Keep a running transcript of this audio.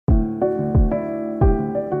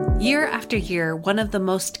Year after year, one of the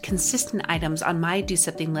most consistent items on my do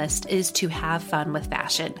something list is to have fun with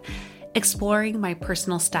fashion. Exploring my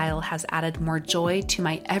personal style has added more joy to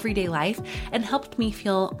my everyday life and helped me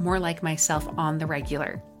feel more like myself on the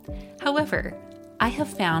regular. However, I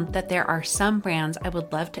have found that there are some brands I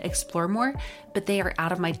would love to explore more, but they are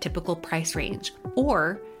out of my typical price range.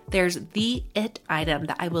 Or there's the it item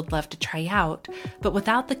that I would love to try out, but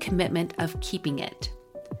without the commitment of keeping it.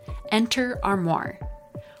 Enter Armoire.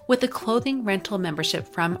 With a clothing rental membership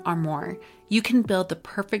from Armoire, you can build the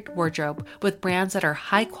perfect wardrobe with brands that are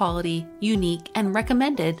high quality, unique, and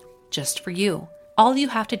recommended just for you. All you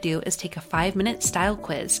have to do is take a 5-minute style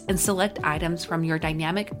quiz and select items from your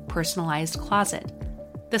dynamic, personalized closet.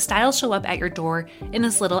 The styles show up at your door in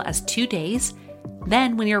as little as 2 days.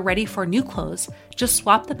 Then, when you're ready for new clothes, just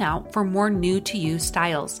swap them out for more new-to-you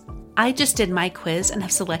styles. I just did my quiz and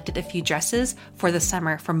have selected a few dresses for the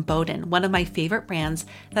summer from Boden, one of my favorite brands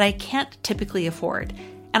that I can't typically afford.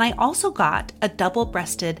 And I also got a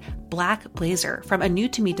double-breasted black blazer from a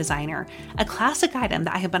new-to-me designer, a classic item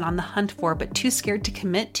that I have been on the hunt for but too scared to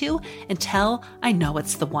commit to until I know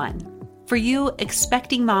it's the one. For you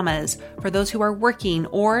expecting mamas, for those who are working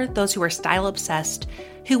or those who are style-obsessed,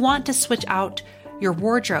 who want to switch out your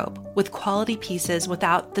wardrobe with quality pieces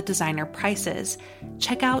without the designer prices,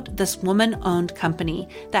 check out this woman-owned company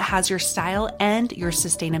that has your style and your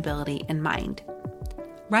sustainability in mind.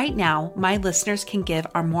 Right now, my listeners can give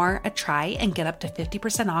Armoire a try and get up to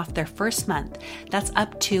 50% off their first month. That's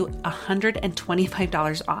up to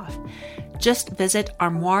 $125 off. Just visit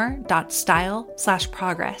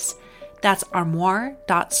armoire.style/progress. That's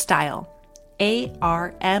armoire.style.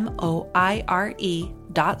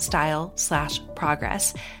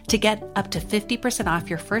 ARMOIRE.style/progress to get up to 50% off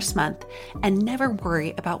your first month and never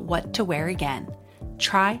worry about what to wear again.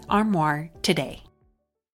 Try Armoire today.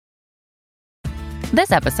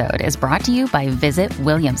 This episode is brought to you by Visit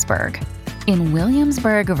Williamsburg. In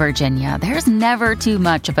Williamsburg, Virginia, there's never too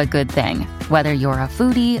much of a good thing. Whether you're a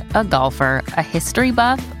foodie, a golfer, a history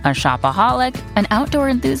buff, a shopaholic, an outdoor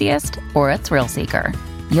enthusiast, or a thrill seeker,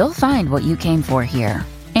 you'll find what you came for here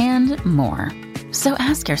and more. So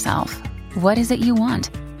ask yourself, what is it you want?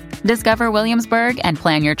 Discover Williamsburg and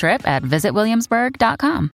plan your trip at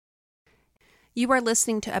visitwilliamsburg.com. You are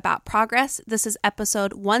listening to About Progress. This is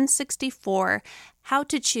episode 164, How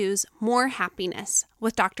to Choose More Happiness,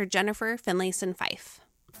 with Dr. Jennifer Finlayson Fife.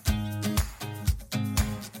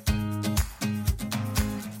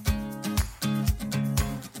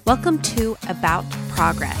 Welcome to About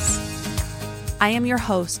Progress. I am your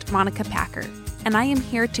host, Monica Packer, and I am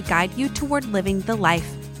here to guide you toward living the life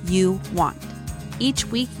you want. Each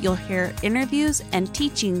week, you'll hear interviews and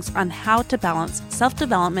teachings on how to balance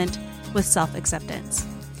self-development with self-acceptance.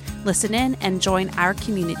 Listen in and join our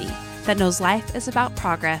community that knows life is about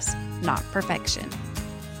progress, not perfection.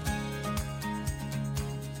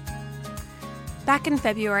 Back in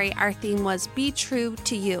February, our theme was Be True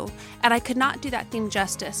to You, and I could not do that theme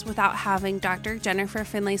justice without having Dr. Jennifer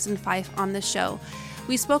Finlayson Fife on the show.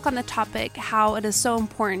 We spoke on the topic how it is so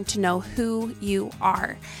important to know who you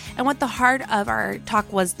are. And what the heart of our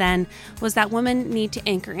talk was then was that women need to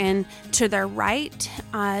anchor in to their right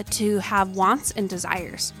to have wants and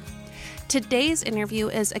desires. Today's interview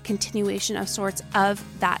is a continuation of sorts of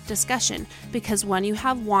that discussion, because when you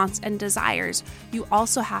have wants and desires, you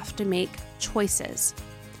also have to make choices.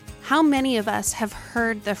 How many of us have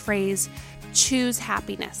heard the phrase, choose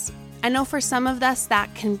happiness? I know for some of us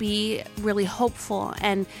that can be really hopeful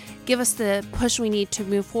and give us the push we need to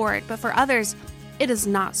move forward. But for others, it is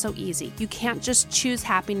not so easy. You can't just choose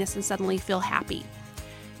happiness and suddenly feel happy.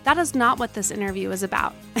 That is not what this interview is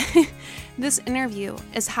about. This interview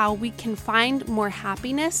is how we can find more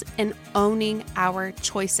happiness in owning our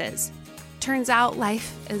choices. Turns out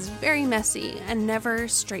life is very messy and never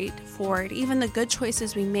straightforward. Even the good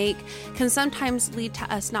choices we make can sometimes lead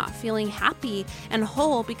to us not feeling happy and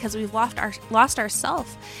whole because we've lost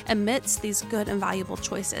ourselves amidst these good and valuable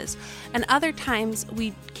choices. And other times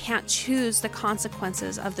we can't choose the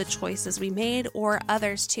consequences of the choices we made or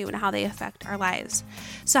others too and how they affect our lives.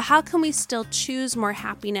 So how can we still choose more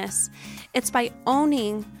happiness? It's by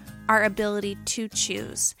owning our ability to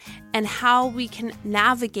choose and how we can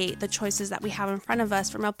navigate the choices that we have in front of us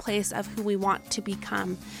from a place of who we want to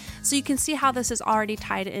become. So you can see how this is already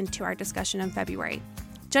tied into our discussion in February.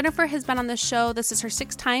 Jennifer has been on the show. This is her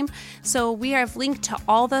 6th time. So we have linked to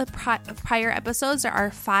all the prior episodes. There are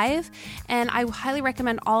 5, and I highly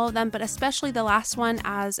recommend all of them, but especially the last one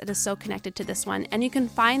as it is so connected to this one. And you can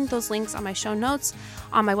find those links on my show notes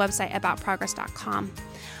on my website, aboutprogress.com.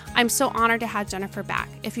 I'm so honored to have Jennifer back.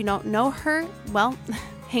 If you don't know her, well,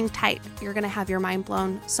 Hang tight. You're going to have your mind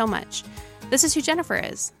blown so much. This is who Jennifer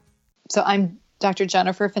is. So I'm Dr.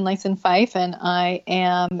 Jennifer Finlayson Fife, and I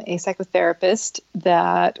am a psychotherapist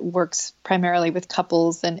that works primarily with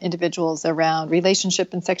couples and individuals around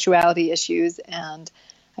relationship and sexuality issues. And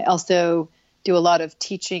I also do a lot of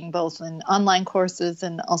teaching, both in online courses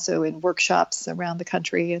and also in workshops around the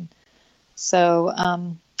country. And so,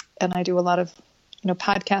 and I do a lot of,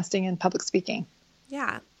 podcasting and public speaking.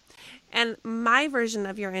 Yeah. And my version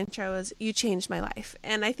of your intro is you changed my life.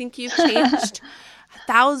 And I think you've changed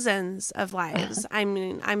thousands of lives. I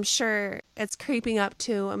mean, I'm sure it's creeping up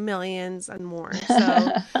to millions and more.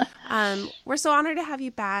 So we're so honored to have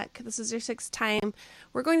you back. This is your 6th time.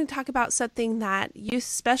 We're going to talk about something that you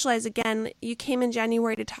specialize. Again, you came in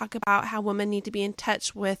January to talk about how women need to be in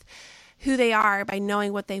touch with who they are by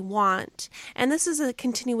knowing what they want. And this is a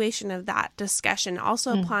continuation of that discussion,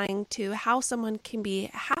 also applying to how someone can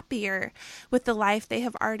be happier with the life they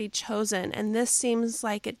have already chosen. And this seems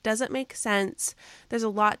like it doesn't make sense. There's a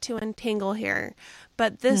lot to untangle here,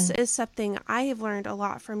 but this is something I have learned a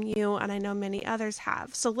lot from you, and I know many others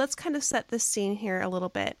have. So let's kind of set the scene here a little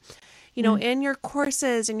bit. In your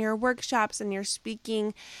courses and your workshops and your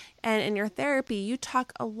speaking and in your therapy, you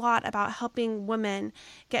talk a lot about helping women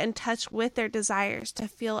get in touch with their desires, to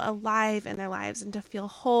feel alive in their lives and to feel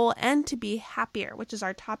whole and to be happier, which is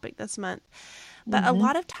our topic this month. But a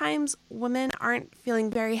lot of times women aren't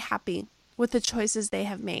feeling very happy with the choices they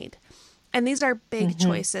have made. And these are big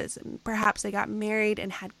choices. Perhaps they got married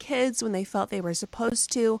and had kids when they felt they were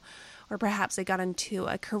supposed to, or perhaps they got into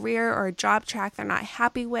a career or a job track they're not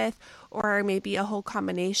happy with, or maybe a whole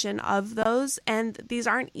combination of those. And these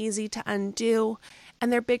aren't easy to undo,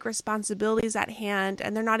 and they're big responsibilities at hand,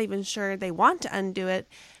 and they're not even sure they want to undo it,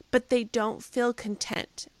 but they don't feel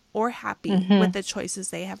content or happy with the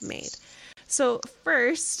choices they have made. So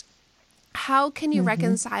first, how can you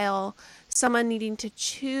reconcile someone needing to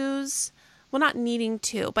choose, well, not needing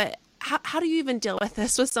to, but how do you even deal with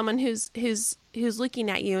this with someone who's looking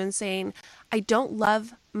at you and saying, I don't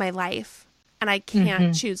love my life and I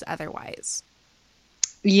can't choose otherwise?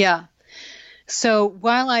 Yeah. So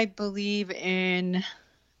while I believe in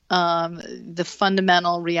the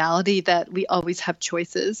fundamental reality that we always have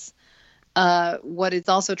choices, what is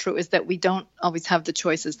also true is that we don't always have the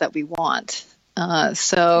choices that we want.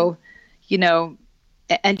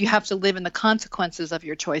 And you have to live in the consequences of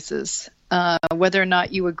your choices, whether or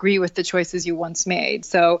not you agree with the choices you once made.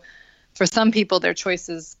 So for some people, their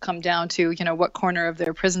choices come down to, what corner of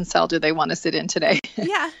their prison cell do they want to sit in today?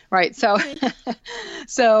 Yeah. Right. So,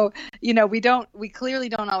 we clearly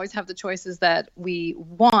don't always have the choices that we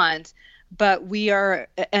want, but we are,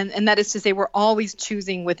 and that is to say, we're always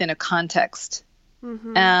choosing within a context.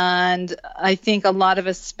 And I think a lot of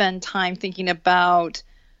us spend time thinking about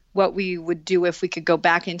what we would do if we could go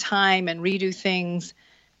back in time and redo things.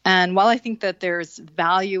 And while I think that there's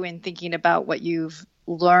value in thinking about what you've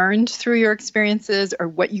learned through your experiences or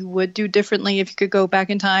what you would do differently if you could go back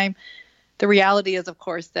in time, the reality is, of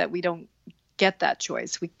course, that we don't get that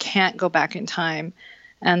choice. We can't go back in time.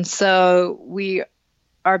 And so we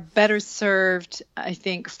are better served, I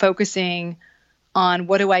think, focusing on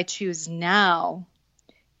what do I choose now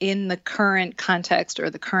in the current context or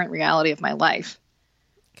the current reality of my life.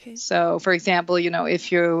 Okay. So, for example,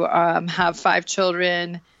 if you have 5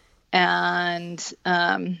 children and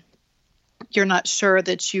you're not sure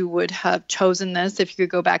that you would have chosen this if you could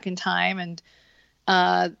go back in time. And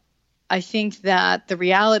I think that the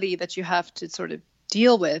reality that you have to sort of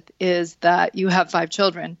deal with is that you have 5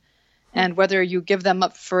 children. And whether you give them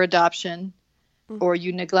up for adoption or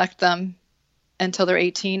you neglect them until they're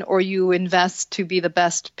 18 or you invest to be the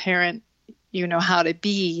best parent you know how to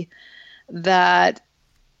be, that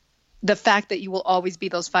the fact that you will always be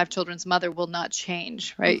those 5 children's mother will not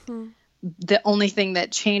change, right? The only thing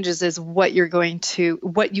that changes is what you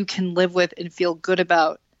can live with and feel good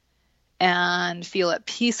about and feel at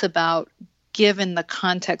peace about given the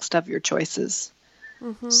context of your choices.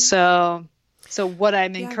 So what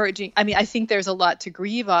I'm encouraging, I think there's a lot to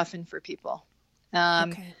grieve often for people,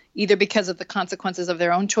 either because of the consequences of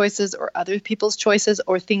their own choices or other people's choices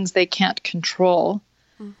or things they can't control.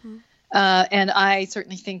 And I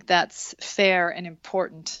certainly think that's fair and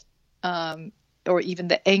important, or even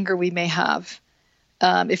the anger we may have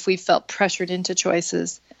if we felt pressured into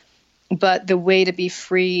choices. But the way to be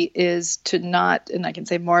free is to not, and I can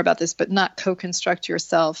say more about this, but not co-construct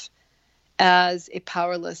yourself as a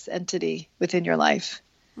powerless entity within your life.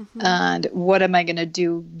 And what am I going to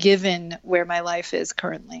do given where my life is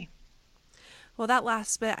currently? Well, that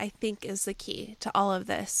last bit, I think, is the key to all of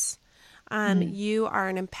this. You are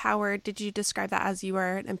an empowered, did you describe that as you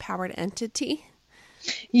are an empowered entity?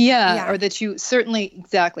 Yeah, or that you certainly,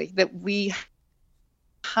 exactly, that we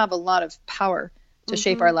have a lot of power to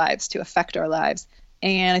shape our lives, to affect our lives.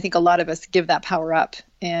 And I think a lot of us give that power up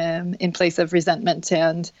in place of resentment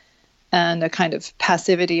and a kind of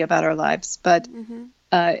passivity about our lives. But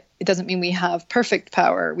it doesn't mean we have perfect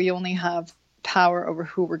power. We only have power over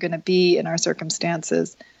who we're going to be in our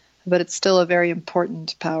circumstances. But it's still a very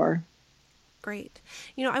important power. Great.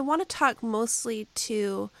 I want to talk mostly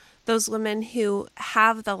to those women who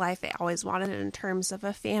have the life they always wanted in terms of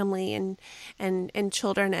a family and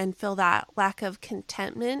children and feel that lack of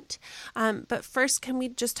contentment. But first, can we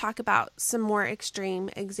just talk about some more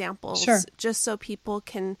extreme examples? Sure. Just so people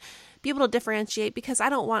can be able to differentiate, because I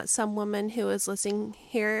don't want some woman who is listening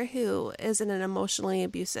here who is in an emotionally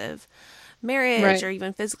abusive marriage or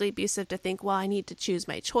even physically abusive to think, well, I need to choose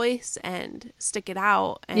my choice and stick it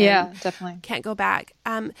out and definitely can't go back.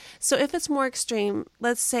 So if it's more extreme,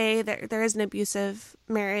 let's say there is an abusive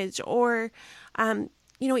marriage or,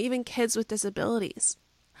 even kids with disabilities.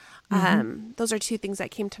 Those are two things that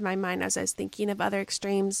came to my mind as I was thinking of other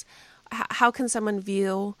extremes. How can someone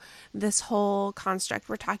view this whole construct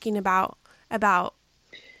we're talking about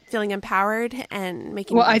feeling empowered and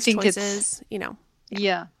making choices,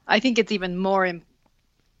 Yeah, I think it's even more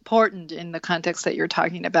important in the context that you're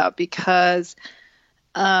talking about, because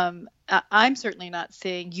I'm certainly not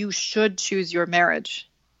saying you should choose your marriage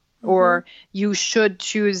or you should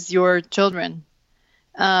choose your children,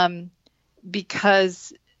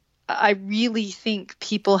 because I really think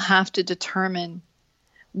people have to determine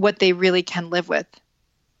what they really can live with.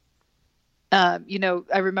 I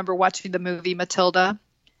remember watching the movie Matilda,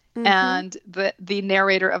 and the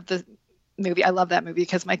narrator of the movie. I llove that movie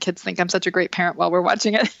because my kids think I'm such a great parent while we're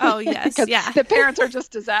watching it. Oh yes, yeah. The parents are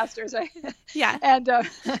just disasters, right? Yeah.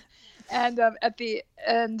 And at the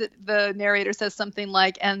end, the narrator says something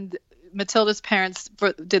like, "And Matilda's parents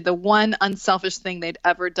did the one unselfish thing they'd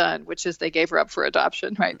ever done, which is they gave her up for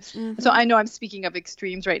adoption." Right. So I know I'm speaking of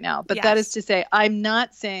extremes right now, but that is to say, I'm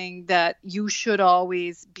not saying that you should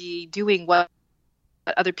always be doing what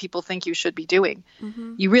other people think you should be doing.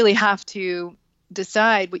 You really have to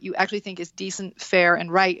decide what you actually think is decent, fair,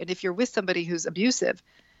 and right. And if you're with somebody who's abusive,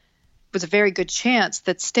 there's a very good chance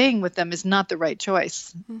that staying with them is not the right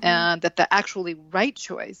choice, and that the actually right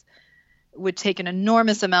choice would take an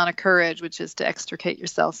enormous amount of courage, which is to extricate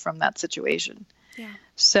yourself from that situation. Yeah.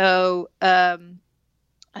 So I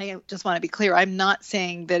just want to be clear. I'm not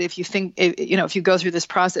saying that if you think, if you go through this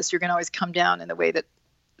process, you're going to always come down in the way that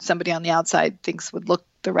somebody on the outside thinks would look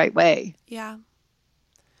the right way. Yeah.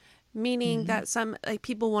 Meaning that some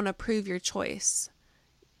people won't approve your choice,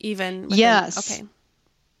 even. Okay.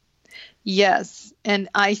 Yes. And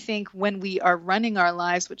I think when we are running our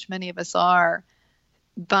lives, which many of us are,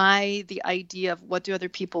 by the idea of what do other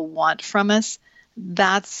people want from us,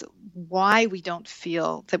 that's why we don't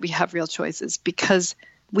feel that we have real choices, because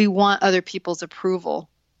we want other people's approval.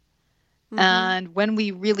 And when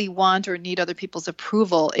we really want or need other people's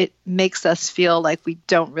approval, it makes us feel like we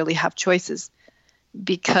don't really have choices,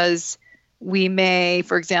 because we may,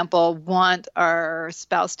 for example, want our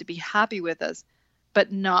spouse to be happy with us,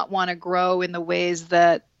 but not want to grow in the ways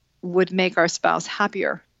that would make our spouse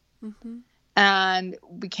happier. And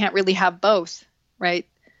we can't really have both, right?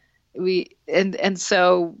 And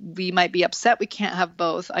so we might be upset we can't have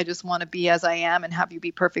both. I just want to be as I am and have you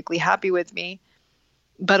be perfectly happy with me.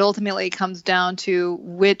 But ultimately it comes down to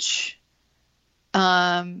which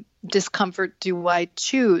discomfort do I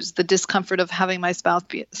choose? The discomfort of having my spouse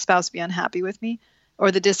be unhappy with me,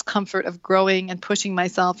 or the discomfort of growing and pushing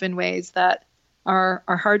myself in ways that are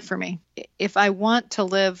hard for me. If I want to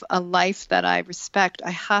live a life that I respect,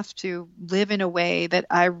 I have to live in a way that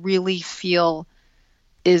I really feel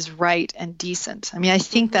is right and decent. I mean, I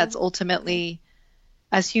think that's ultimately,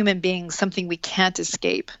 as human beings, something we can't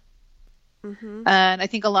escape. And I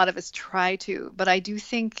think a lot of us try to, but I do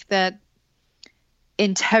think that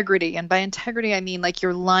integrity, and by integrity, I mean like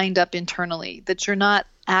you're lined up internally, that you're not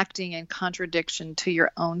acting in contradiction to your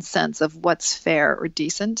own sense of what's fair or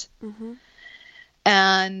decent.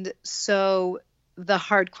 And so the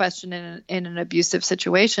hard question in an abusive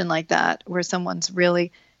situation like that, where someone's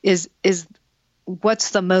really is what's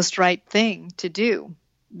the most right thing to do?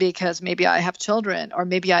 Because maybe I have children, or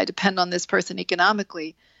maybe I depend on this person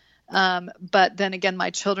economically. But then again,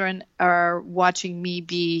 my children are watching me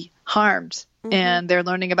be harmed, and they're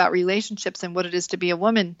learning about relationships and what it is to be a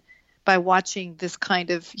woman by watching this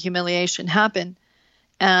kind of humiliation happen.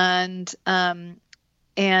 And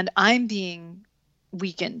I'm being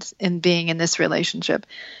weakened in being in this relationship.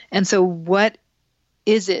 And so what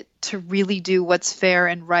is it to really do what's fair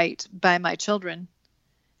and right by my children?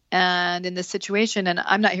 And in this situation, and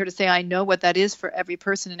I'm not here to say I know what that is for every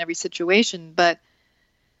person in every situation, but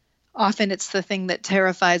often it's the thing that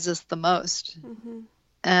terrifies us the most.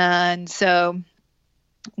 And so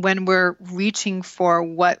when we're reaching for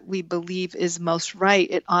what we believe is most right,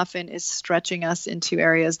 it often is stretching us into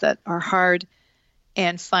areas that are hard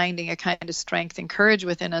and finding a kind of strength and courage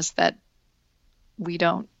within us that we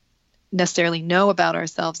don't necessarily know about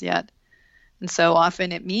ourselves yet. And so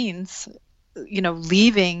often it means,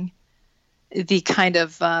 leaving the kind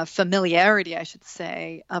of familiarity, I should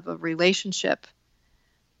say, of a relationship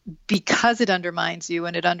because it undermines you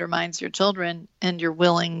and it undermines your children, and you're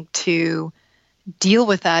willing to deal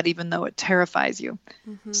with that even though it terrifies you.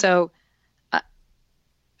 So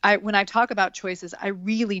when I talk about choices, I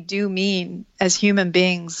really do mean, as human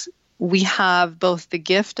beings, we have both the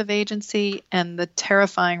gift of agency and the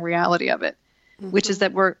terrifying reality of it, which is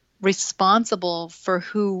that we're responsible for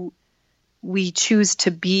who we choose to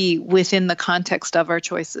be within the context of our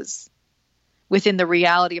choices, within the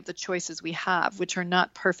reality of the choices we have, which are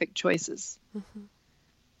not perfect choices,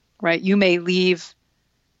 right? You may leave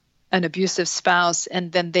an abusive spouse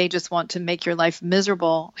and then they just want to make your life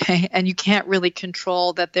miserable, and you can't really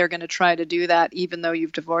control that they're going to try to do that even though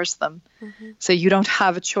you've divorced them. So you don't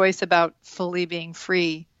have a choice about fully being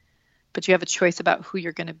free, but you have a choice about who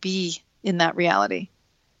you're going to be in that reality.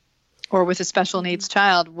 Or with a special needs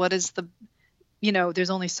child, what is there's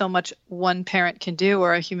only so much one parent can do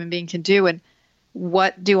or a human being can do, and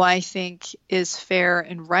what do I think is fair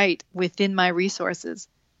and right within my resources?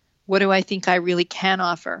 What do I think I really can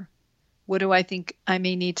offer? What do I think I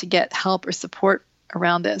may need to get help or support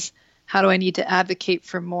around this? How do I need to advocate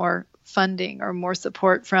for more funding or more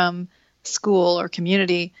support from school or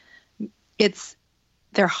community?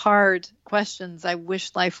 They're hard questions. I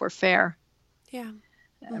wish life were fair. Yeah.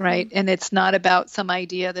 Right. And it's not about some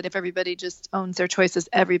idea that if everybody just owns their choices,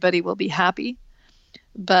 everybody will be happy.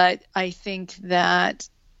 But I think that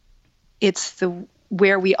it's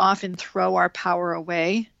where we often throw our power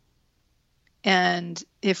away. And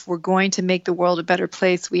if we're going to make the world a better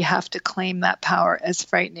place, we have to claim that power, as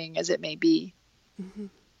frightening as it may be.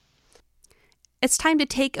 It's time to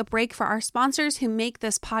take a break for our sponsors who make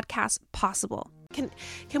this podcast possible. Can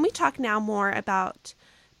we talk now more about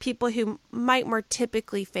people who might more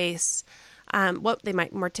typically face what they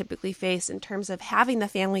might more typically face in terms of having the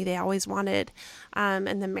family they always wanted,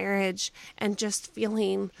 and the marriage, and just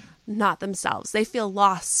feeling not themselves? They feel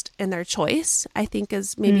lost in their choice, I think,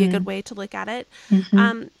 is maybe a good way to look at it.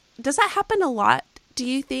 Does that happen a lot, do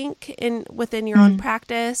you think, within your own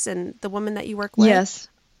practice and the women that you work with? Yes.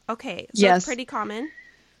 Okay. So it's pretty common?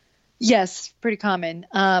 Yes, pretty common.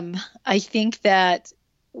 I think that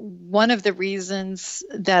one of the reasons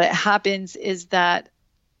that it happens is that,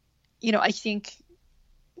 I think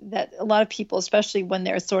that a lot of people, especially when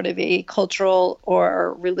there's sort of a cultural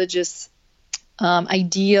or religious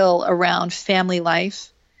ideal around family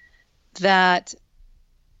life, that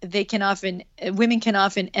women can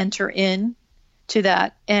often enter in to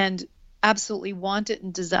that and absolutely want it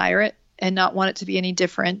and desire it and not want it to be any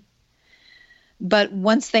different. But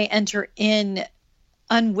once they enter in,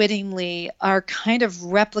 unwittingly are kind of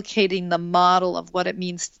replicating the model of what it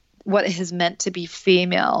means, what it has meant to be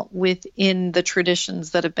female within the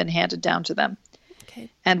traditions that have been handed down to them. Okay.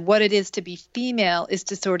 And what it is to be female is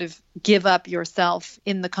to sort of give up yourself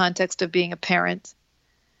in the context of being a parent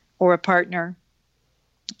or a partner.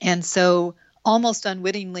 And so almost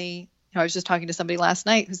unwittingly, I was just talking to somebody last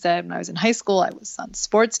night who said when I was in high school, I was on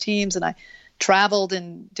sports teams and I traveled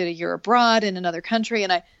and did a year abroad in another country,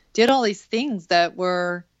 and I did all these things that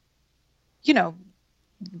were,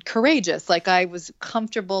 courageous. Like I was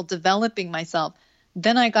comfortable developing myself.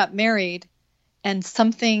 Then I got married and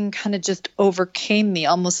something kind of just overcame me,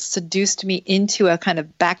 almost seduced me into a kind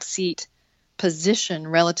of backseat position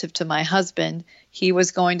relative to my husband. He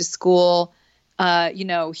was going to school,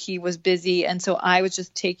 he was busy. And so I was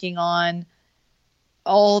just taking on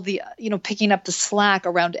all the, picking up the slack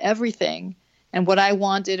around everything. And what I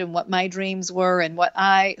wanted and what my dreams were and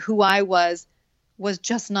who I was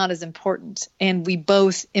just not as important. And we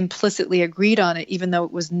both implicitly agreed on it, even though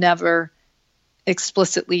it was never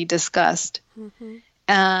explicitly discussed.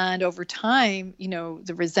 And over time,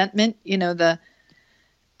 the resentment,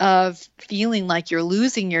 of feeling like you're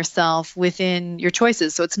losing yourself within your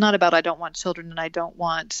choices. So it's not about I don't want children and I don't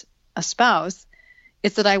want a spouse.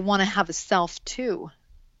 It's that I want to have a self too.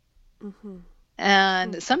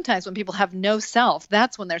 And sometimes when people have no self,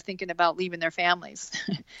 that's when they're thinking about leaving their families,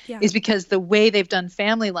 is because the way they've done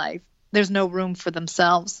family life, there's no room for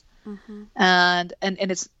themselves. And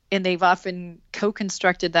they've often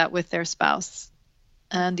co-constructed that with their spouse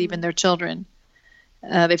and even their children.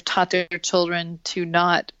 They've taught their children to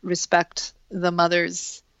not respect the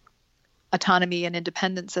mother's autonomy and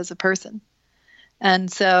independence as a person.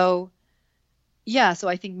 And so, so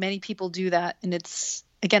I think many people do that. And it's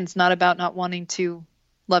not about not wanting to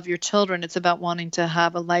love your children. It's about wanting to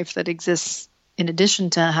have a life that exists in addition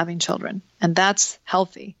to having children. And that's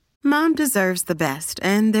healthy. Mom deserves the best,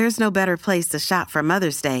 and there's no better place to shop for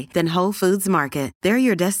Mother's Day than Whole Foods Market. They're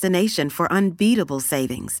your destination for unbeatable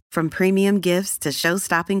savings, from premium gifts to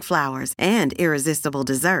show-stopping flowers and irresistible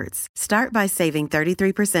desserts. Start by saving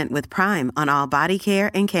 33% with Prime on all body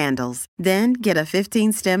care and candles. Then get a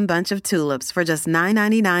 15-stem bunch of tulips for just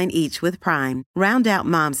 $9.99 each with Prime. Round out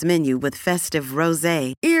Mom's menu with festive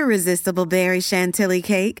rosé, irresistible berry chantilly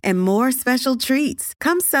cake, and more special treats.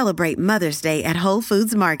 Come celebrate Mother's Day at Whole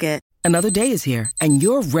Foods Market. Another day is here, and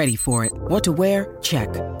you're ready for it. What to wear? Check.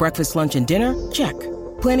 Breakfast, lunch, and dinner? Check.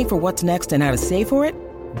 Planning for what's next and how to save for it?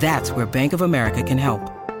 That's where Bank of America can help.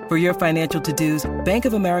 For your financial to-dos, Bank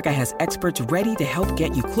of America has experts ready to help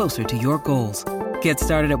get you closer to your goals. Get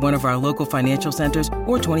started at one of our local financial centers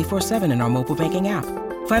or 24/7 in our mobile banking app.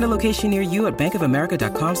 Find a location near you at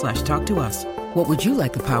bankofamerica.com/talktous. What would you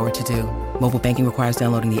like the power to do? Mobile banking requires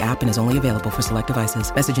downloading the app and is only available for select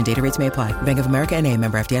devices. Message and data rates may apply. Bank of America NA,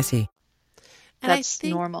 member FDIC. And that's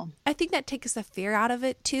normal. I think that takes the fear out of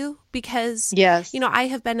it too, because, yes, I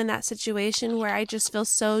have been in that situation where I just feel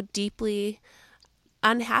so deeply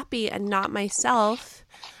unhappy and not myself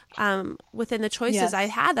within the choices I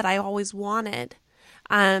had that I always wanted.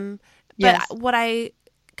 But what I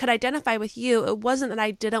could identify with you, it wasn't that I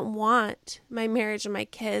didn't want my marriage and my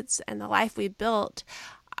kids and the life we built.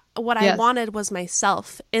 What I wanted was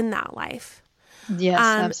myself in that life. Yes,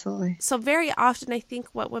 absolutely. So very often I think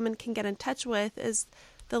what women can get in touch with is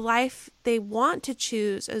the life they want to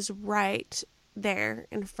choose is right there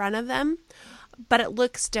in front of them, but it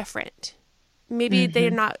looks different. Maybe they're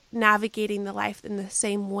not navigating the life in the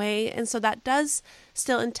same way. And so that does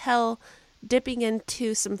still entail dipping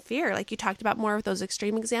into some fear, like you talked about more of those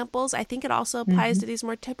extreme examples. I think it also applies to these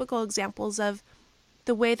more typical examples of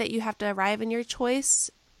the way that you have to arrive in your choice.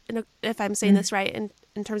 And if I'm saying this right,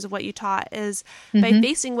 in terms of what you taught, is by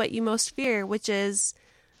facing what you most fear, which is,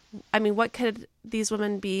 what could these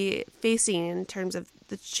women be facing in terms of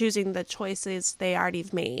choosing the choices they already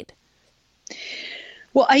have made?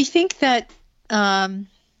 Well, I think that, let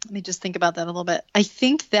me just think about that a little bit. I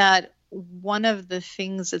think that one of the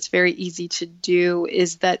things that's very easy to do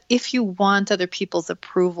is that if you want other people's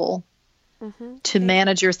approval to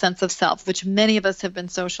manage your sense of self, which many of us have been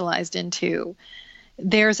socialized into,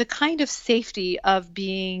 there's a kind of safety of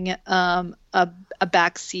being a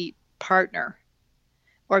backseat partner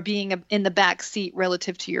or being in the backseat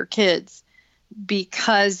relative to your kids,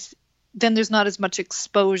 because then there's not as much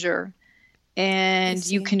exposure and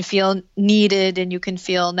you can feel needed and you can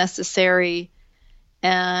feel necessary.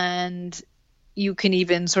 And you can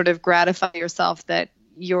even sort of gratify yourself that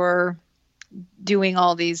you're making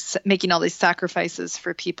all these sacrifices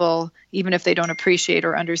for people, even if they don't appreciate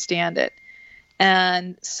or understand it.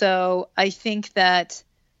 And so I think that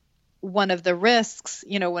one of the risks,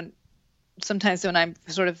 when I'm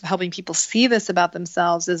sort of helping people see this about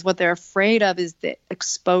themselves, is what they're afraid of is the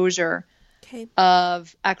exposure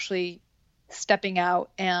of actually stepping out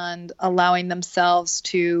and allowing themselves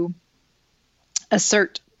to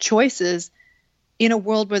assert choices in a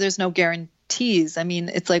world where there's no guarantees.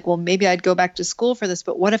 It's like, well, maybe I'd go back to school for this,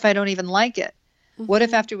 but what if I don't even like it? What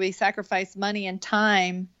if after we sacrifice money and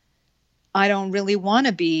time, I don't really want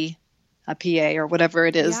to be a PA or whatever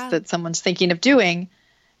it is that someone's thinking of doing?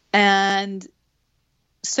 And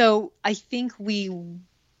so I think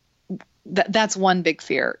that's one big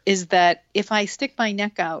fear, is that if I stick my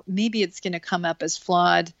neck out, maybe it's going to come up as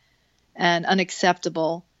flawed and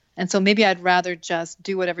unacceptable. And so maybe I'd rather just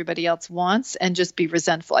do what everybody else wants and just be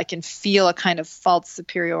resentful. I can feel a kind of false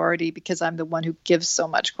superiority because I'm the one who gives so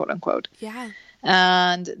much, quote unquote. Yeah.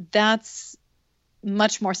 And that's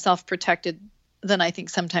much more self-protected than I think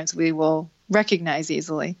sometimes we will recognize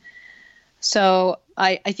easily. So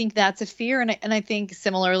I think that's a fear. And I think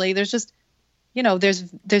similarly, there's just, there's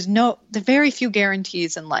very few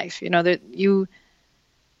guarantees in life, that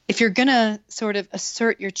if you're going to sort of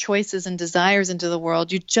assert your choices and desires into the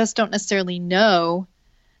world, you just don't necessarily know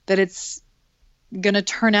that it's going to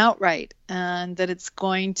turn out right and that it's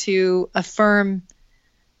going to affirm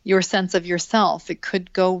your sense of yourself. It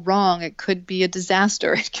could go wrong. It could be a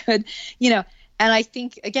disaster. It could, and I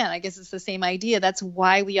think, again, I guess it's the same idea. That's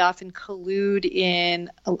why we often collude in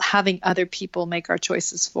having other people make our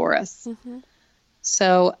choices for us.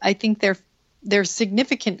 So I think they're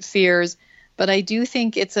significant fears, but I do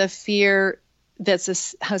think it's a fear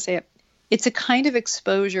that's it's a kind of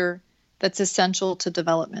exposure that's essential to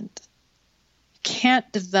development. You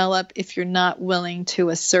can't develop if you're not willing to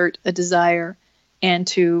assert a desire and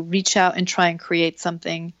to reach out and try and create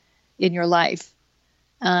something in your life.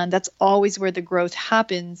 That's always where the growth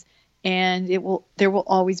happens. And there will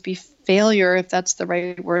always be failure, if that's the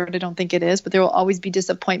right word. I don't think it is, but there will always be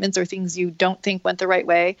disappointments or things you don't think went the right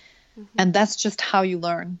way. Mm-hmm. And that's just how you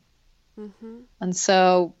learn. Mm-hmm. And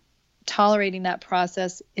so tolerating that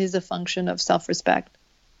process is a function of self-respect.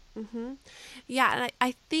 Mm-hmm. Yeah, and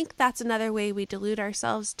I think that's another way we delude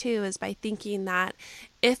ourselves too, is by thinking that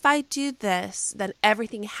if I do this, then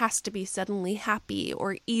everything has to be suddenly happy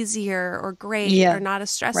or easier or great or not as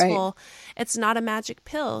stressful. Right. It's not a magic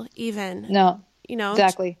pill even. No,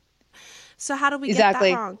 exactly. So how do we get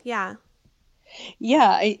that wrong? Yeah.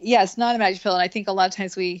 Yeah, it's not a magic pill. And I think a lot of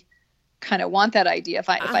times we kind of want that idea. If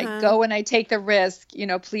I go and I take the risk,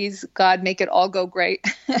 please God, make it all go great.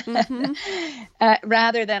 Mm-hmm.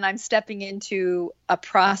 Rather than I'm stepping into a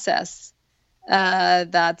process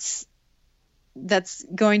that's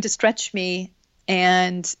going to stretch me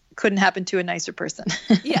and couldn't happen to a nicer person.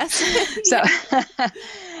 Yes. So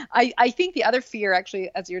I think the other fear,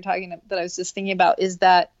 actually, as you're talking, that I was just thinking about, is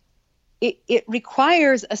that it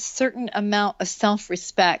requires a certain amount of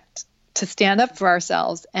self-respect to stand up for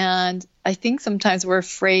ourselves. And I think sometimes we're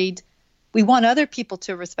afraid. We want other people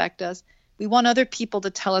to respect us. We want other people to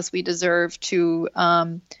tell us we deserve to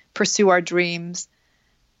pursue our dreams.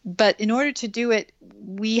 But in order to do it,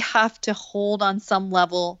 we have to hold on some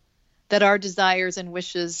level that our desires and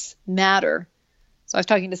wishes matter. So I was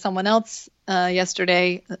talking to someone else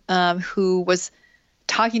yesterday who was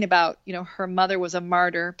talking about, her mother was a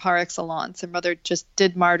martyr par excellence. Her mother just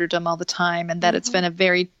did martyrdom all the time, and that mm-hmm. It's been a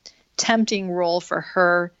very tempting role for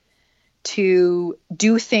her to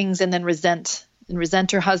do things and then resent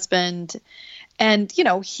her husband. And,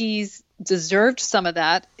 he's deserved some of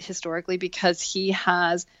that historically because he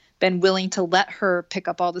has been willing to let her pick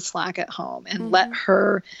up all the slack at home and mm-hmm. let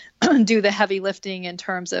her do the heavy lifting in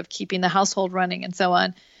terms of keeping the household running and so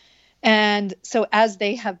on. And so as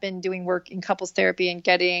they have been doing work in couples therapy and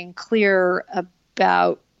getting clear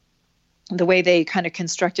about the way they kind of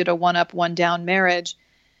constructed a one-up, one-down marriage,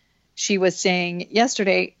 she was saying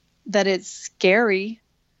yesterday that it's scary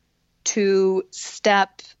to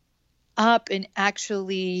step up and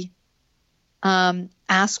actually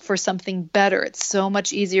ask for something better. It's so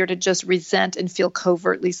much easier to just resent and feel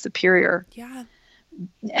covertly superior. Yeah.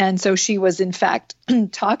 And so she was, in fact,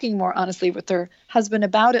 talking more honestly with her husband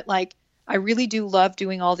about it. Like, I really do love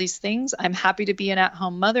doing all these things. I'm happy to be an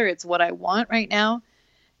at-home mother. It's what I want right now.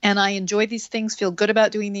 And I enjoy these things, feel good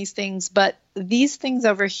about doing these things. But these things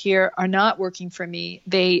over here are not working for me.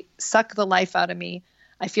 They suck the life out of me.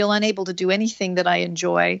 I feel unable to do anything that I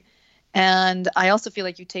enjoy. And I also feel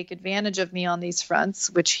like you take advantage of me on these fronts,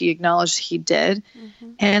 which he acknowledged he did.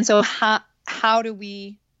 Mm-hmm. And so how do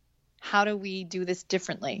we do this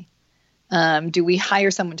differently? Do we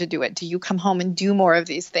hire someone to do it? Do you come home and do more of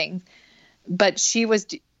these things? But she was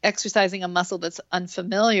exercising a muscle that's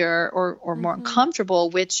unfamiliar or mm-hmm. more uncomfortable,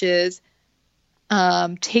 which is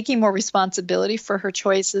taking more responsibility for her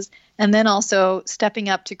choices and then also stepping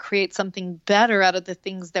up to create something better out of the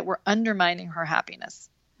things that were undermining her happiness.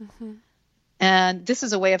 Mm-hmm. And this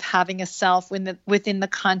is a way of having a self within the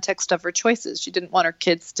context of her choices. She didn't want her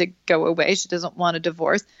kids to go away. She doesn't want a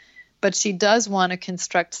divorce, but she does want to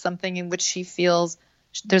construct something in which she feels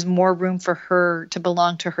there's more room for her to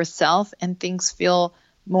belong to herself and things feel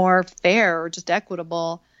more fair or just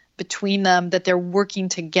equitable between them, that they're working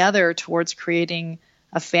together towards creating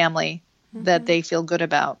a family mm-hmm. that they feel good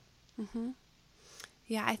about. Mm-hmm.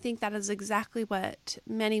 Yeah, I think that is exactly what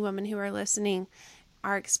many women who are listening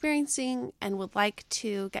are experiencing and would like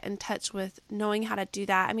to get in touch with knowing how to do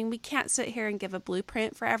that. I mean, we can't sit here and give a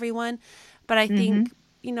blueprint for everyone, but I mm-hmm. think,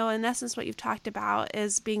 in essence, what you've talked about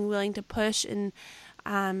is being willing to push and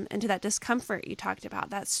into that discomfort you talked about,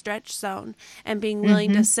 that stretch zone, and being willing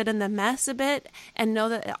mm-hmm. to sit in the mess a bit and know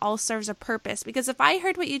that it all serves a purpose. Because if I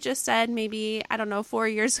heard what you just said, maybe, 4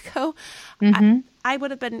 years ago, mm-hmm. I would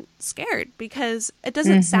have been scared because it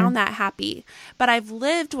doesn't mm-hmm. sound that happy. But I've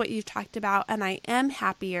lived what you've talked about and I am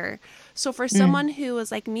happier. So for someone who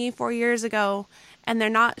was like me 4 years ago and they're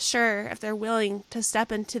not sure if they're willing to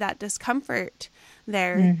step into that discomfort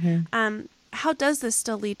there, mm-hmm. How does this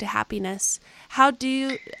still lead to happiness? How do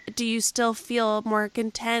you still feel more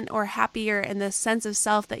content or happier in the sense of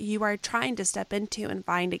self that you are trying to step into and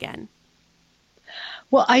find again?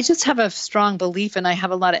 Well, I just have a strong belief, and I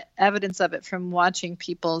have a lot of evidence of it from watching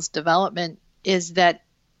people's development, is that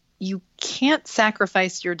you can't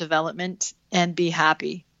sacrifice your development and be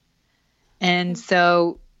happy. And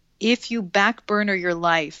so if you back burner your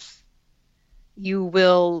life, you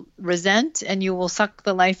will resent and you will suck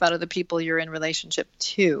the life out of the people you're in relationship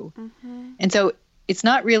to. And so it's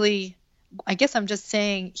not really, I guess I'm just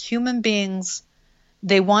saying, human beings,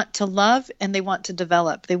 they want to love and they want to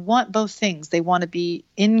develop. They want both things. They want to be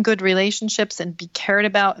in good relationships and be cared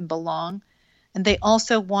about and belong. And they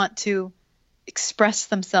also want to express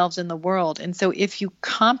themselves in the world. And so if you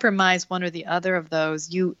compromise one or the other of those,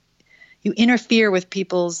 you interfere with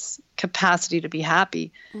people's capacity to be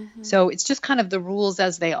happy. So it's just kind of the rules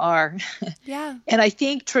as they are. Yeah. And I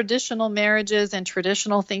think traditional marriages and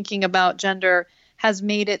traditional thinking about gender has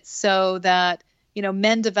made it so that,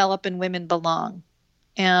 men develop and women belong.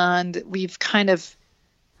 And we've kind of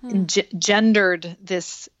gendered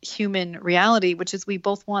this human reality, which is we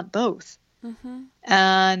both want both.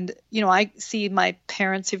 And, I see my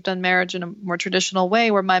parents who've done marriage in a more traditional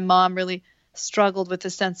way, where my mom really struggled with a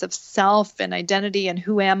sense of self and identity and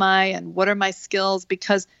who am I and what are my skills,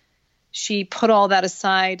 because she put all that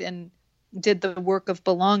aside and did the work of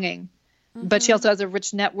belonging. But she also has a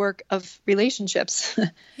rich network of relationships.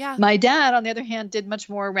 Yeah. My dad, on the other hand, did much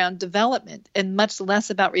more around development and much less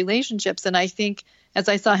about relationships. And I think as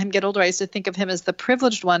I saw him get older, I used to think of him as the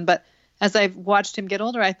privileged one. But as I've watched him get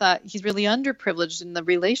older, I thought he's really underprivileged in the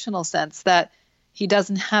relational sense, that he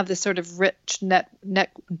doesn't have this sort of rich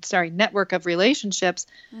network of relationships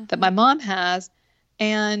that my mom has.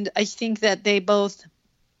 And I think that they both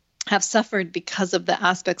have suffered because of the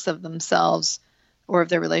aspects of themselves or of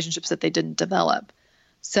their relationships that they didn't develop.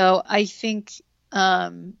 So I think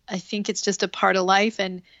it's just a part of life.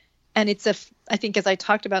 And it's I think, as I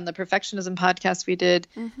talked about in the perfectionism podcast we did,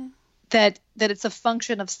 that it's a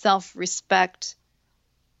function of self-respect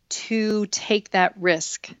to take that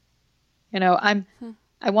risk.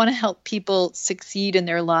 I want to help people succeed in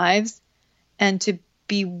their lives and to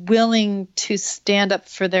be willing to stand up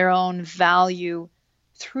for their own value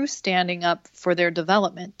through standing up for their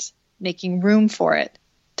development, making room for it,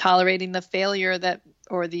 tolerating the failure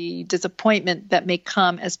or the disappointment that may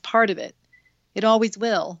come as part of it. It always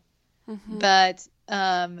will, but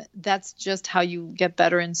that's just how you get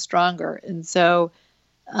better and stronger. And so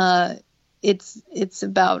it's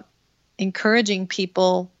about encouraging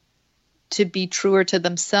people to be truer to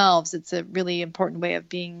themselves. It's a really important way of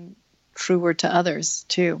being truer to others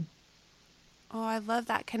too. Oh, I love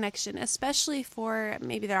that connection, especially for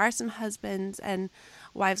maybe there are some husbands and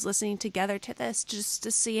wives listening together to this, just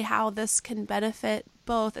to see how this can benefit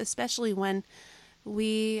both, especially when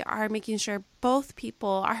we are making sure both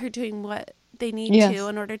people are doing what they need to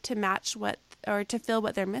in order to match or to fill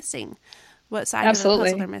what they're missing, what side of the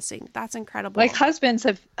puzzle they're missing. That's incredible. Like husbands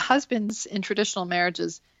in traditional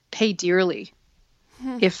marriages pay dearly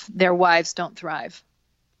if their wives don't thrive.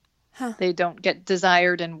 They don't get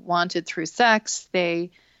desired and wanted through sex. They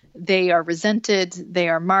are resented. They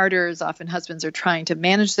are martyrs. Often husbands are trying to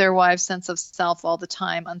manage their wives' sense of self all the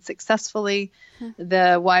time unsuccessfully.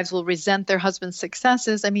 The wives will resent their husband's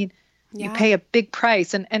successes. I mean, you pay a big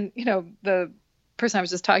price. And the person I was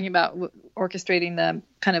just talking about orchestrating the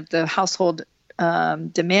kind of the household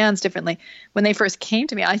demands differently. When they first came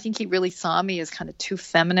to me, I think he really saw me as kind of too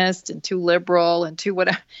feminist and too liberal and too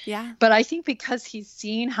whatever. Yeah. But I think because he's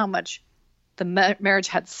seen how much the marriage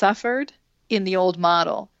had suffered in the old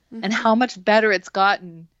model and how much better it's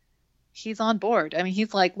gotten, he's on board. I mean,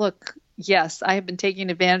 he's like, look, yes, I have been taking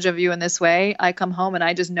advantage of you in this way. I come home and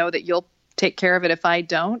I just know that you'll take care of it if I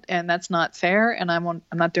don't, and that's not fair, and I'm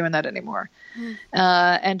not doing that anymore.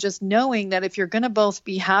 And just knowing that if you're going to both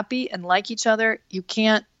be happy and like each other, you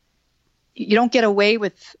don't get away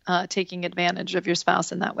with taking advantage of your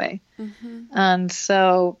spouse in that way. And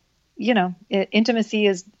so, intimacy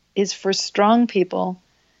is for strong people,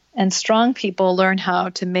 and strong people learn how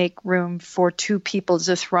to make room for two people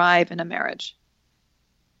to thrive in a marriage.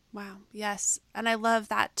 Wow. Yes. And I love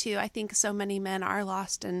that too. I think so many men are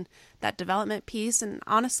lost in that development piece. And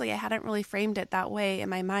honestly, I hadn't really framed it that way in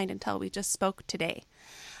my mind until we just spoke today.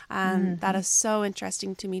 That is so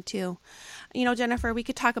interesting to me too. Jennifer, we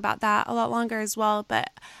could talk about that a lot longer as well, but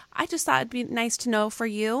I just thought it'd be nice to know for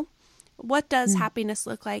you, what does happiness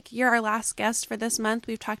look like? You're our last guest for this month.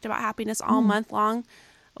 We've talked about happiness all month long.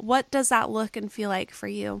 What does that look and feel like for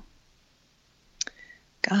you?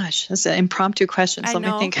 Gosh, that's an impromptu question. So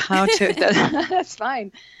let me think how to. That's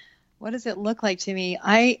fine. What does it look like to me?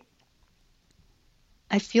 I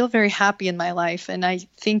feel very happy in my life, and I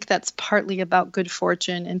think that's partly about good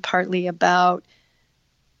fortune and partly about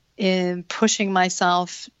pushing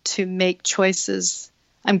myself to make choices.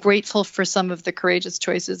 I'm grateful for some of the courageous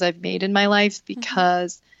choices I've made in my life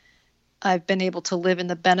because I've been able to live in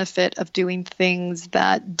the benefit of doing things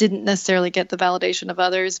that didn't necessarily get the validation of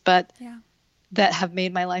others, but that have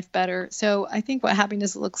made my life better. So I think what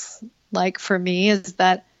happiness looks like for me is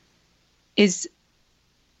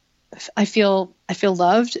I feel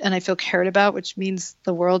loved and I feel cared about, which means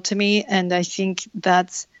the world to me. And I think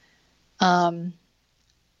that's, I'm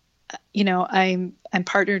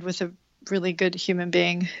partnered with a really good human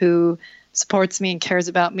being who supports me and cares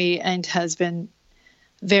about me and has been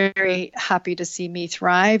very happy to see me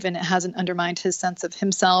thrive, and it hasn't undermined his sense of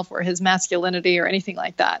himself or his masculinity or anything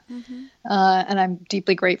like that. Mm-hmm. And I'm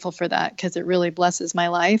deeply grateful for that because it really blesses my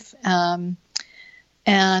life. And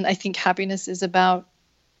I think happiness is about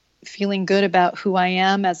feeling good about who I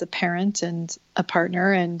am as a parent and a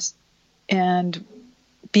partner, and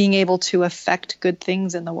being able to affect good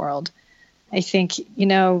things in the world. I think,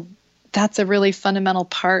 that's a really fundamental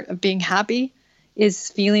part of being happy,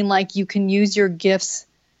 is feeling like you can use your gifts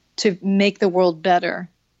to make the world better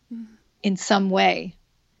in some way.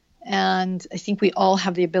 And I think we all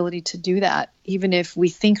have the ability to do that. Even if we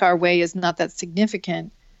think our way is not that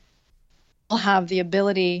significant, we'll have the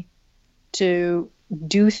ability to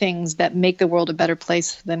do things that make the world a better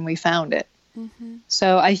place than we found it. Mm-hmm.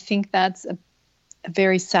 So I think that's a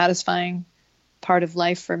very satisfying part of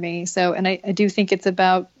life for me. So, and I do think it's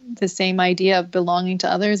about the same idea of belonging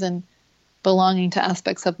to others and belonging to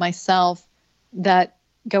aspects of myself that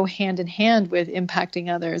go hand in hand with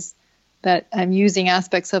impacting others, that I'm using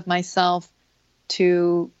aspects of myself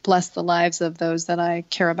to bless the lives of those that I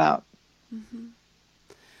care about. Mm-hmm.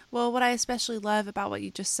 Well, what I especially love about what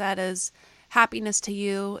you just said is happiness to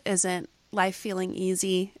you isn't life feeling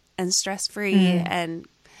easy and stress-free and,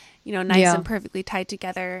 nice and perfectly tied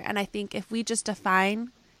together. And I think if we just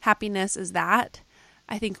define happiness as that,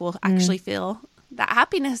 I think we'll actually feel that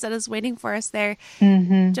happiness that is waiting for us there.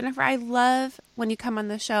 Mm-hmm. Jennifer, I love when you come on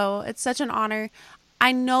the show. It's such an honor.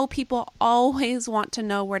 I know people always want to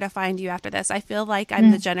know where to find you after this. I feel like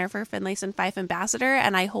I'm the Jennifer Finlayson Fife ambassador,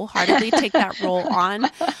 and I wholeheartedly take that role on.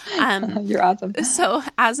 You're awesome. So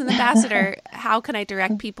as an ambassador, how can I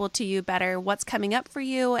direct people to you better? What's coming up for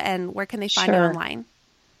you, and where can they find you online?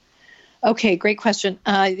 Okay, great question.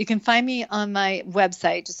 You can find me on my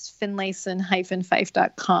website, just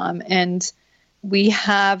finlayson-fife.com. And we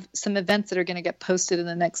have some events that are going to get posted in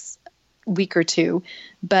the next week or two.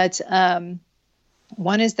 But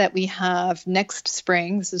one is that we have next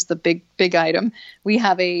spring, this is the big item, we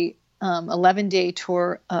have a 11-day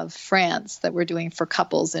tour of France that we're doing for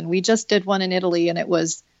couples. And we just did one in Italy, and it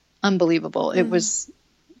was unbelievable. It was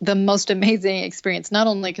the most amazing experience, not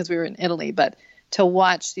only because we were in Italy, but to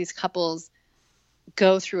watch these couples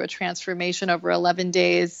go through a transformation over 11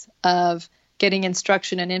 days of getting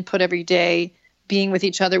instruction and input every day, being with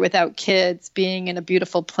each other without kids, being in a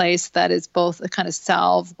beautiful place that is both a kind of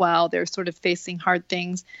salve while they're sort of facing hard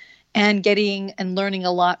things, and getting and learning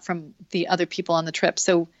a lot from the other people on the trip.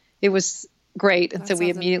 So it was great. And so we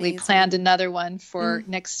immediately planned another one for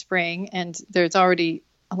next spring, and there's already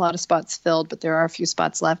a lot of spots filled, but there are a few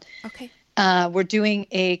spots left. Okay. We're doing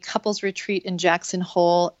a couples retreat in Jackson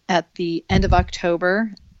Hole at the end of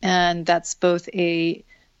October, and that's both a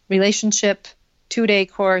relationship 2-day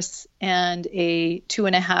course and a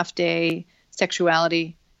 2.5-day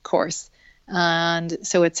sexuality course. And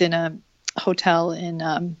so it's in a hotel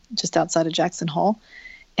in just outside of Jackson Hole.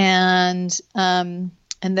 And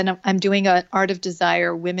then I'm doing an Art of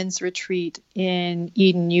Desire women's retreat in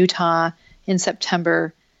Eden, Utah in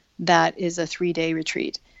September. That is a 3-day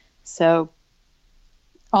retreat. So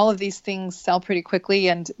all of these things sell pretty quickly,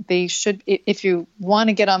 and they should, if you want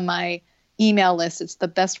to get on my email list, it's the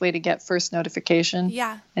best way to get first notification.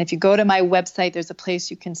 Yeah. And if you go to my website, there's a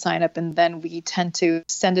place you can sign up, and then we tend to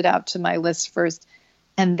send it out to my list first,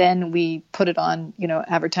 and then we put it on,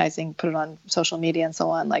 advertising, put it on social media and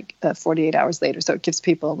so on, like 48 hours later. So it gives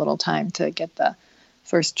people a little time to get the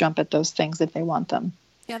first jump at those things if they want them.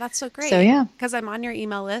 Yeah, that's so great. So, yeah. Because I'm on your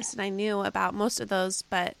email list and I knew about most of those,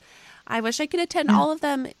 but I wish I could attend all of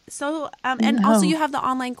them. So, and also you have the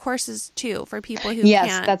online courses too for people who can't.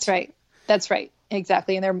 Yes, that's right. That's right.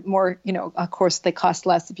 Exactly. And they're more, of course, they cost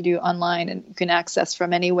less if you do online, and you can access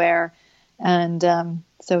from anywhere. And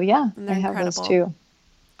so, yeah, I have those too.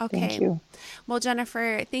 Okay. Thank you. Well,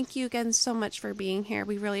 Jennifer, thank you again so much for being here.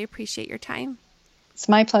 We really appreciate your time. It's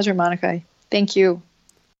my pleasure, Monica. Thank you.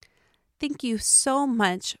 Thank you so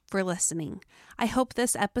much for listening. I hope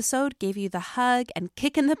this episode gave you the hug and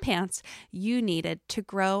kick in the pants you needed to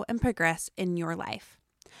grow and progress in your life.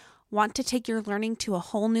 Want to take your learning to a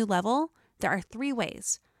whole new level? There are 3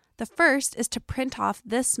 ways. The first is to print off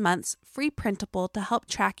this month's free printable to help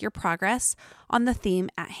track your progress on the theme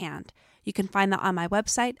at hand. You can find that on my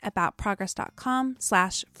website,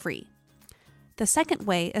 aboutprogress.com/free. The second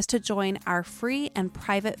way is to join our free and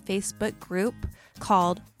private Facebook group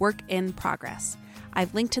called Work in Progress.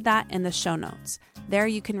 I've linked to that in the show notes. There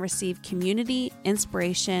you can receive community,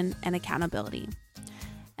 inspiration, and accountability.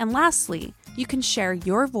 And lastly, you can share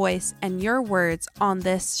your voice and your words on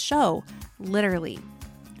this show, literally.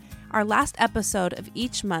 Our last episode of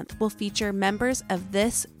each month will feature members of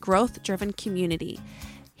this growth-driven community.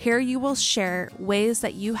 Here you will share ways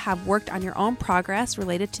that you have worked on your own progress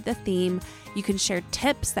related to the theme. You can share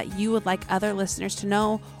tips that you would like other listeners to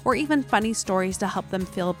know, or even funny stories to help them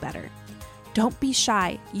feel better. Don't be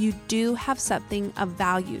shy. You do have something of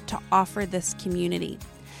value to offer this community.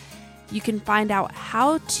 You can find out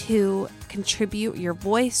how to contribute your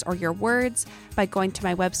voice or your words by going to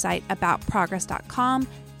my website, aboutprogress.com,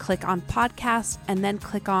 click on podcast, and then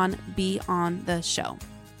click on Be on the Show.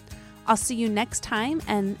 I'll see you next time,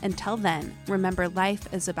 and until then, remember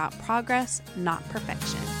life is about progress, not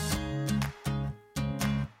perfection.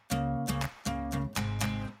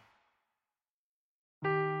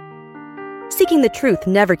 Seeking the truth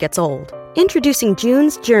never gets old. Introducing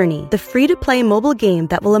June's Journey, the free-to-play mobile game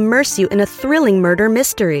that will immerse you in a thrilling murder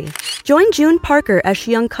mystery. Join June Parker as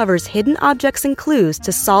she uncovers hidden objects and clues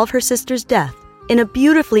to solve her sister's death in a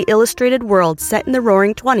beautifully illustrated world set in the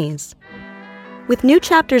Roaring '20s. With new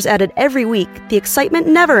chapters added every week, the excitement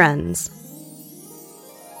never ends.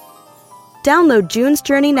 Download June's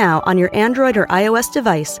Journey now on your Android or iOS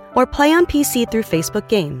device, or play on PC through Facebook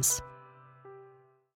Games.